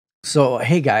So,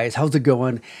 hey guys, how's it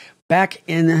going? Back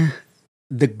in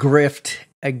the grift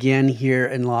again here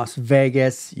in Las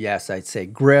Vegas. Yes, I'd say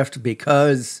grift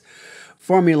because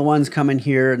Formula One's coming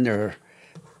here and they're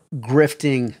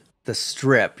grifting the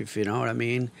strip, if you know what I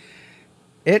mean.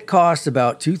 It costs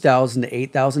about $2,000 to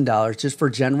 $8,000 just for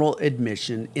general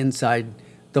admission inside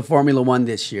the Formula One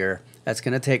this year. That's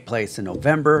going to take place in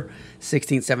November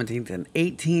 16th, 17th, and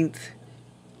 18th.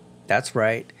 That's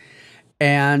right.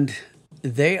 And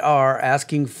they are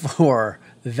asking for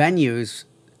venues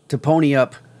to pony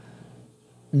up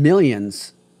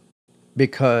millions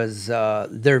because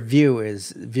their view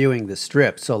is viewing the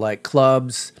strip. So like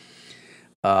clubs,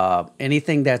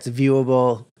 anything that's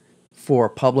viewable for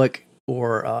public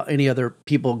or any other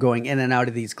people going in and out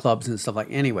of these clubs and stuff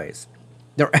like. Anyways,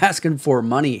 they're asking for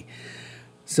money.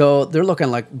 So they're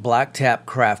looking like Black Tap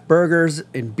Craft Burgers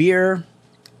and beer.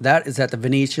 That is at the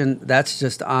Venetian. That's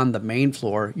just on the main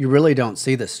floor. You really don't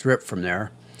see the strip from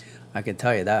there. I can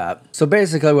tell you that. So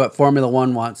basically what Formula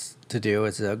One wants to do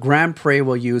is a Grand Prix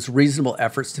will use reasonable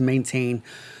efforts to maintain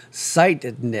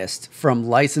sightedness from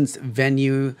licensed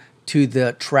venue to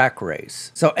the track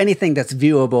race. So anything that's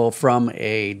viewable from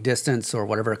a distance or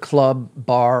whatever, club,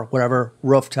 bar, whatever,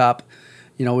 rooftop.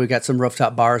 You know, we've got some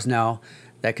rooftop bars now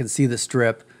that can see the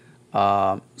strip.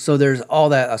 So there's all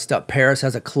that stuff. Paris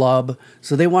has a club.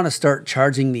 So they want to start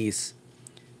charging these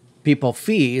people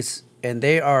fees, and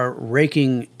they are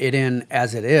raking it in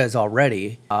as it is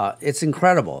already. It's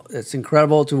incredible. It's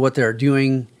incredible to what they're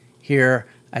doing here.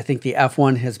 I think the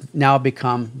F1 has now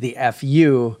become the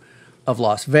FU of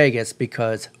Las Vegas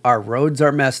because our roads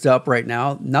are messed up right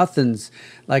now. Nothing's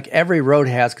like every road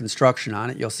has construction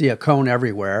on it. You'll see a cone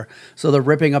everywhere. So they're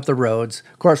ripping up the roads.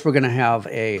 Of course, we're going to have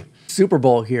a Super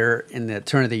Bowl here in the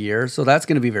turn of the year. So that's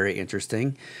going to be very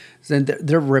interesting. So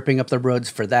they're ripping up the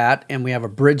roads for that. And we have a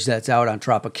bridge that's out on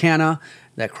Tropicana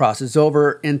that crosses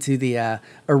over into the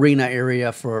arena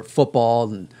area for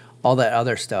football and all that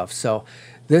other stuff. So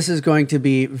this is going to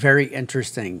be very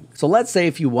interesting. So let's say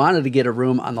if you wanted to get a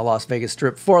room on the Las Vegas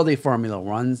Strip for the Formula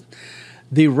One,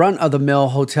 the run-of-the-mill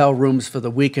hotel rooms for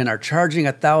the weekend are charging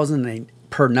 $1,000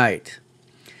 per night.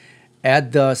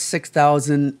 Add the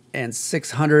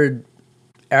 6,600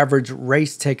 average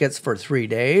race tickets for 3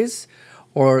 days,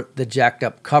 or the jacked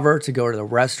up cover to go to the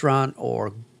restaurant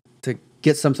or to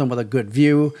get something with a good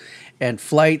view, and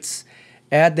flights.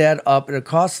 Add that up, and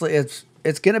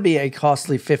it's going to be a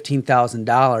costly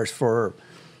 $15,000 for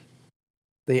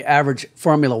the average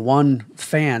Formula One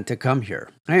fan to come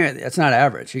here. I mean, it's not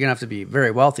average. You're going to have to be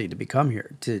very wealthy to come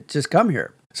here, to just come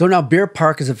here. So now Beer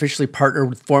Park is officially partnered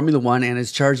with Formula One and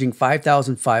is charging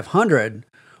 $5,500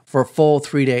 for full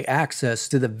 3-day access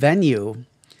to the venue,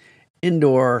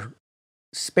 indoor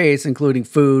space, including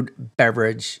food,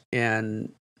 beverage,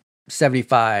 and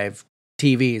 75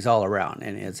 TVs all around.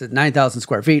 And it's at 9,000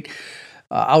 square feet.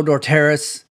 Outdoor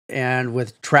terrace and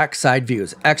with trackside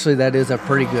views. Actually, that is a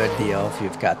pretty good deal if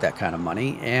you've got that kind of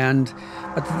money.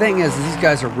 But the thing is, these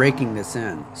guys are raking this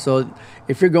in. So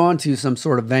if you're going to some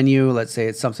sort of venue, let's say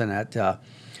it's something at the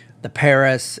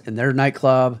Paris, and their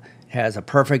nightclub has a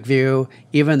perfect view,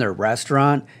 even their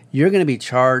restaurant, you're going to be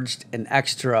charged an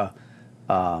extra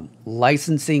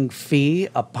licensing fee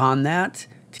upon that.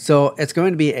 So it's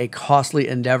going to be a costly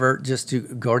endeavor just to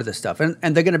go to this stuff. And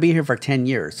they're going to be here for 10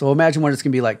 years. So imagine what it's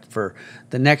going to be like for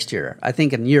the next year. I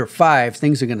think in year 5,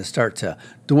 things are going to start to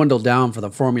dwindle down for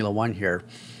the Formula One here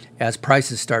as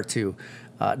prices start to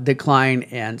decline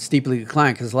and steeply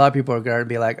decline. Because a lot of people are going to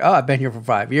be like, oh, I've been here for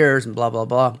 5 years and blah, blah,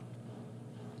 blah.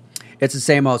 It's the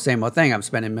same old thing. I'm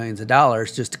spending millions of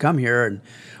dollars just to come here and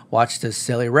watch this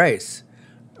silly race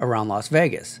around Las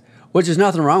Vegas. Which is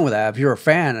nothing wrong with that. If you're a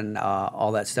fan and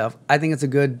all that stuff, I think it's a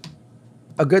good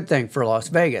thing for Las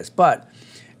Vegas. But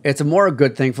it's a more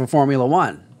good thing for Formula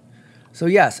One. So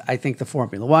yes, I think the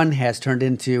Formula One has turned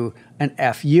into an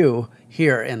FU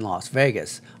here in Las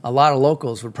Vegas. A lot of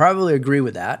locals would probably agree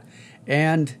with that.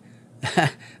 And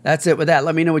that's it with that.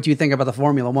 Let me know what you think about the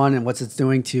Formula One and what it's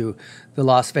doing to the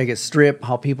Las Vegas Strip,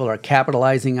 how people are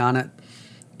capitalizing on it,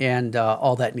 and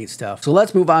all that neat stuff. So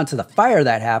let's move on to the fire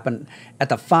that happened at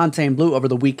the Fontainebleau over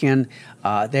the weekend.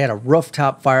 They had a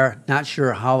rooftop fire. Not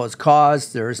sure how it was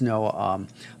caused. There is no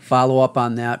follow-up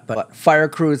on that. But fire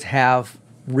crews have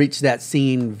reached that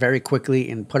scene very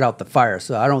quickly and put out the fire.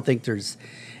 So I don't think there's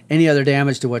any other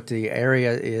damage to what the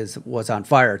area was on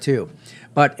fire too.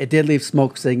 But it did leave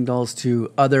smoke signals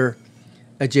to other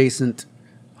adjacent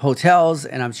hotels.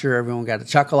 And I'm sure everyone got a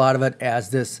chuckle out of it as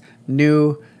this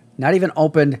new, not even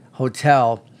opened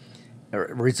hotel or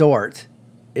resort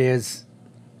is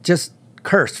just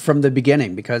cursed from the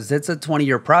beginning, because it's a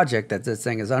 20-year project that this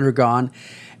thing has undergone.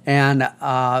 And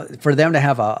for them to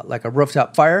have a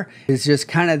rooftop fire is just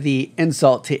kind of the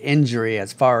insult to injury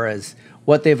as far as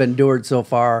what they've endured so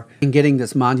far in getting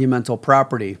this monumental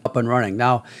property up and running.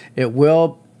 Now, it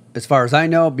will, as far as I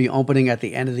know, be opening at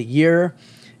the end of the year.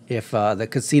 If the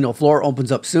casino floor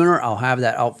opens up sooner, I'll have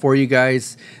that out for you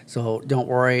guys. So don't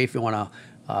worry. If you want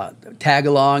to tag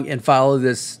along and follow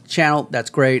this channel, that's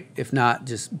great. If not,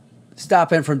 just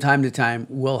stop in from time to time.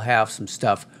 We'll have some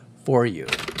stuff for you.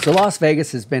 So Las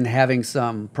Vegas has been having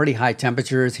some pretty high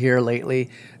temperatures here lately.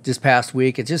 Just past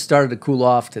week, it just started to cool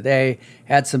off today.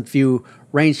 Had some few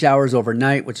rain showers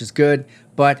overnight, which is good.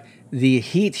 But the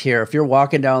heat here, if you're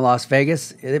walking down Las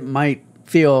Vegas, it might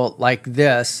feel like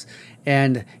this.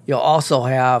 And you'll also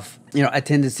have, a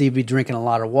tendency to be drinking a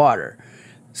lot of water.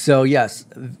 So yes,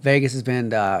 Vegas has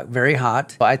been very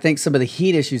hot. I think some of the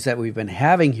heat issues that we've been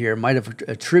having here might have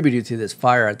attributed to this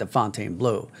fire at the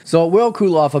Fontainebleau. So it will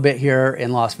cool off a bit here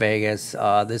in Las Vegas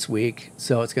this week.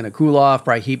 So it's going to cool off,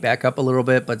 probably heat back up a little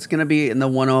bit, but it's going to be in the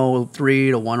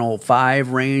 103 to 105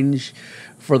 range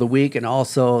for the week, and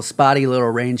also spotty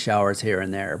little rain showers here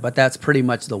and there. But that's pretty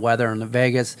much the weather in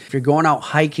Vegas. If you're going out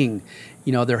hiking,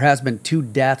 there has been 2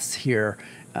 deaths here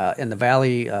in the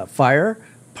Valley Fire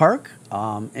Park.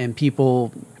 And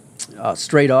people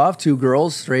straight off, 2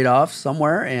 girls straight off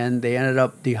somewhere, and they ended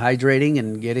up dehydrating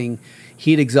and getting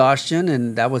heat exhaustion,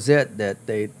 and that was it. That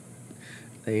they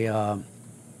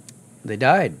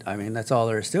died. I mean, that's all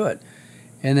there is to it.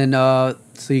 And then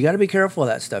so you got to be careful of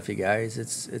that stuff, you guys.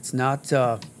 It's not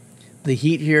the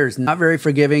heat here is not very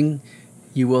forgiving.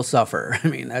 You will suffer. I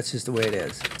mean, that's just the way it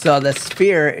is. So the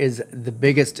Sphere is the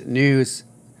biggest news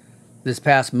this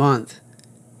past month.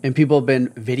 And people have been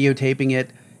videotaping it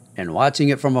and watching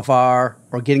it from afar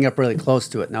or getting up really close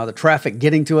to it. Now, the traffic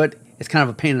getting to it is kind of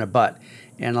a pain in the butt.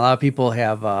 And a lot of people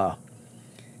have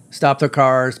stopped their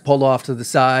cars, pulled off to the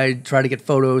side, try to get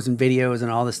photos and videos and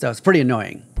all this stuff. It's pretty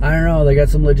annoying. I don't know. They got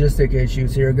some logistic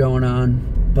issues here going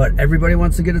on. But everybody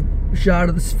wants to get a shot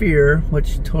of the Sphere,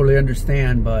 which I totally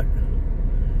understand. But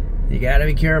you got to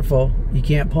be careful. You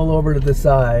can't pull over to the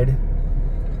side.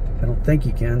 I don't think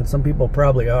you can. Some people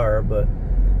probably are, but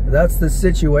that's the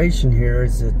situation here,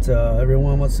 is that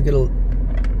everyone wants to get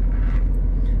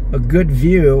a good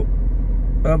view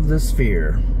of the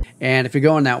Sphere. And if you're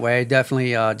going that way,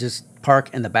 definitely just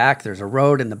park in the back. There's a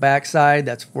road in the back side.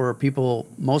 That's where people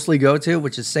mostly go to,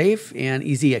 which is safe and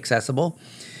easy accessible.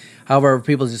 However,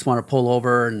 people just want to pull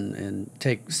over and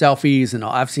take selfies, and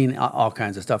I've seen all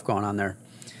kinds of stuff going on there.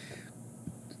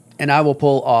 And I will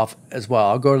pull off as well.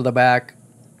 I'll go to the back.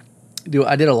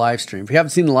 I did a live stream. If you haven't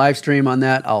seen the live stream on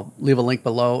that, I'll leave a link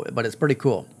below, but it's pretty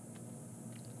cool.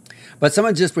 But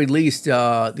someone just released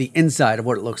the inside of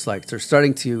what it looks like. They're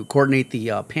starting to coordinate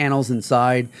the panels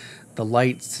inside, the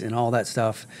lights and all that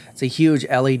stuff. It's a huge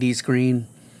LED screen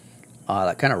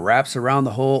that kind of wraps around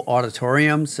the whole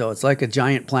auditorium, so it's like a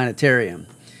giant planetarium.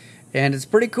 And it's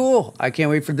pretty cool. I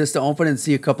can't wait for this to open and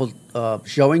see a couple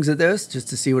showings of this, just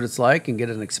to see what it's like and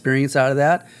get an experience out of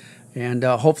that. And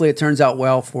hopefully it turns out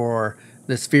well for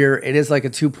the Sphere. It is like a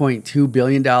 $2.2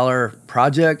 billion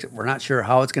project. We're not sure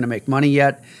how it's going to make money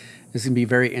yet. This is going to be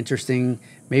very interesting.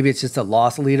 Maybe it's just a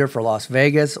loss leader for Las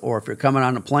Vegas, or if you're coming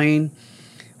on a plane,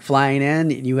 flying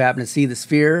in, and you happen to see the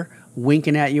Sphere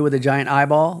winking at you with a giant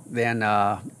eyeball, then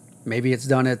maybe it's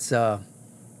done its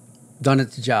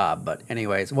job. But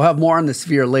anyways, we'll have more on the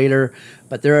Sphere later.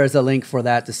 But there is a link for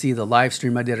that to see the live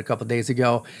stream I did a couple days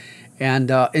ago.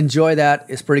 And enjoy that.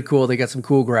 It's pretty cool. They got some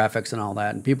cool graphics and all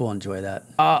that, and people enjoy that.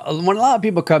 When a lot of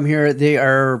people come here,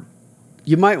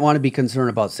 you might want to be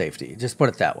concerned about safety. Just put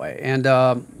it that way. And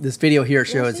this video here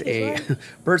shows a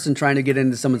person trying to get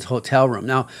into someone's hotel room.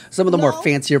 Now, some of the more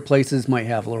fancier places might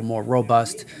have a little more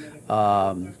robust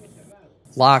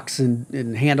locks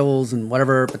and handles and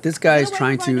whatever, but this guy is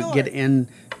trying to get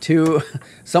into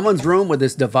someone's room with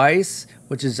this device,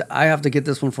 which is, I have to get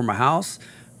this one from my house,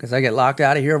 because I get locked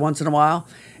out of here once in a while.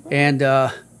 And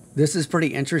this is pretty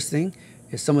interesting.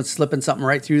 If someone's slipping something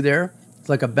right through there, it's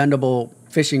like a bendable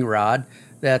fishing rod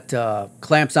that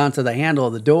clamps onto the handle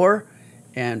of the door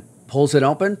and pulls it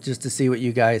open, just to see what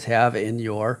you guys have in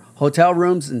your hotel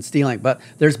rooms and stealing. But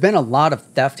there's been a lot of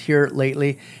theft here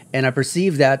lately, and I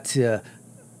perceive that to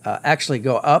actually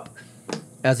go up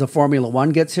as the Formula One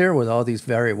gets here, with all these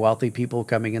very wealthy people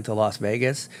coming into Las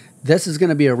Vegas. This is going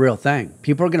to be a real thing.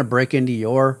 People are going to break into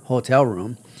your hotel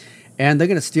room and they're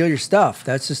going to steal your stuff.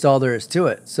 That's just all there is to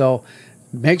it. So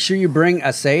make sure you bring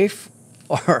a safe,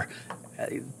 or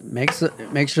make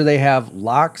sure they have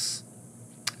locks,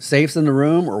 safes in the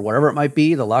room, or whatever it might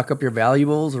be to lock up your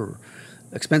valuables, or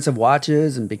expensive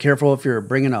watches, and be careful if you're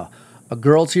bringing a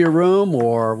girl to your room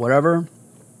or whatever,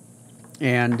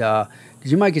 and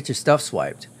because you might get your stuff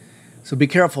swiped. So be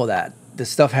careful of that. This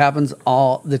stuff happens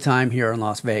all the time here in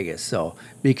Las Vegas. So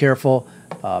be careful.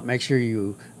 Make sure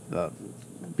you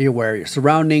be aware of your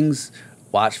surroundings.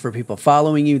 Watch for people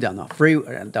following you down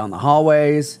the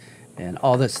hallways, and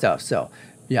all this stuff. So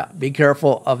yeah, be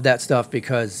careful of that stuff,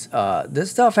 because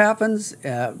this stuff happens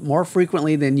more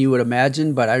frequently than you would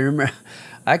imagine. But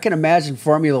I can imagine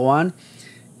Formula One,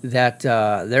 that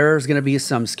there's going to be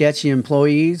some sketchy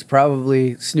employees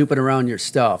probably snooping around your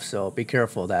stuff. So be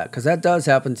careful of that, because that does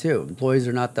happen too. Employees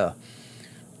are not the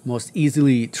most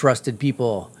easily trusted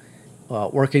people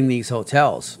working these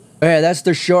hotels. Okay, that's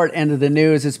the short end of the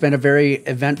news. It's been a very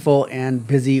eventful and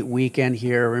busy weekend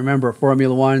here. Remember,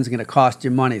 Formula One is going to cost you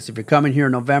money. So if you're coming here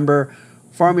in November,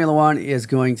 Formula One is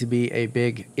going to be a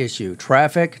big issue.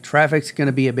 Traffic's going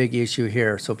to be a big issue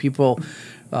here. So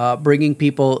bringing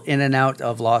people in and out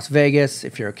of Las Vegas,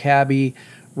 if you're a cabbie,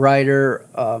 driver,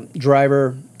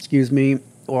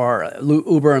 or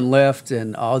Uber and Lyft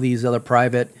and all these other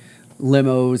private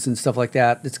limos and stuff like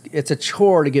that, it's a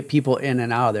chore to get people in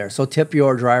and out of there. So tip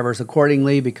your drivers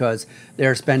accordingly, because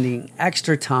they're spending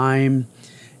extra time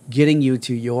getting you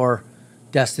to your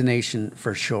destination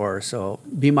for sure. So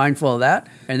be mindful of that.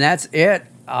 And that's it.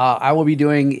 I will be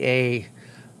doing a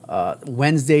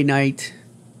Wednesday night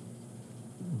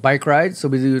bike ride. So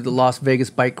we do the Las Vegas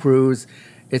bike cruise.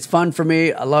 It's fun for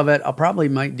me. I love it. I'll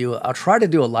try to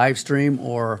do a live stream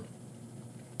or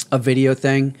a video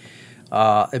thing.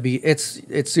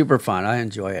 It's super fun. I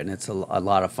enjoy it, and it's a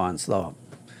lot of fun. So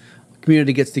the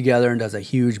community gets together and does a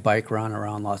huge bike run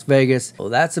around Las Vegas. Well,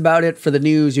 that's about it for the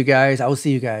news, you guys. I will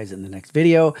see you guys in the next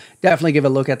video. Definitely give a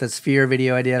look at the Sphere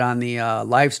video I did on the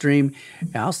live stream.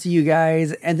 And I'll see you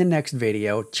guys in the next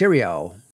video. Cheerio.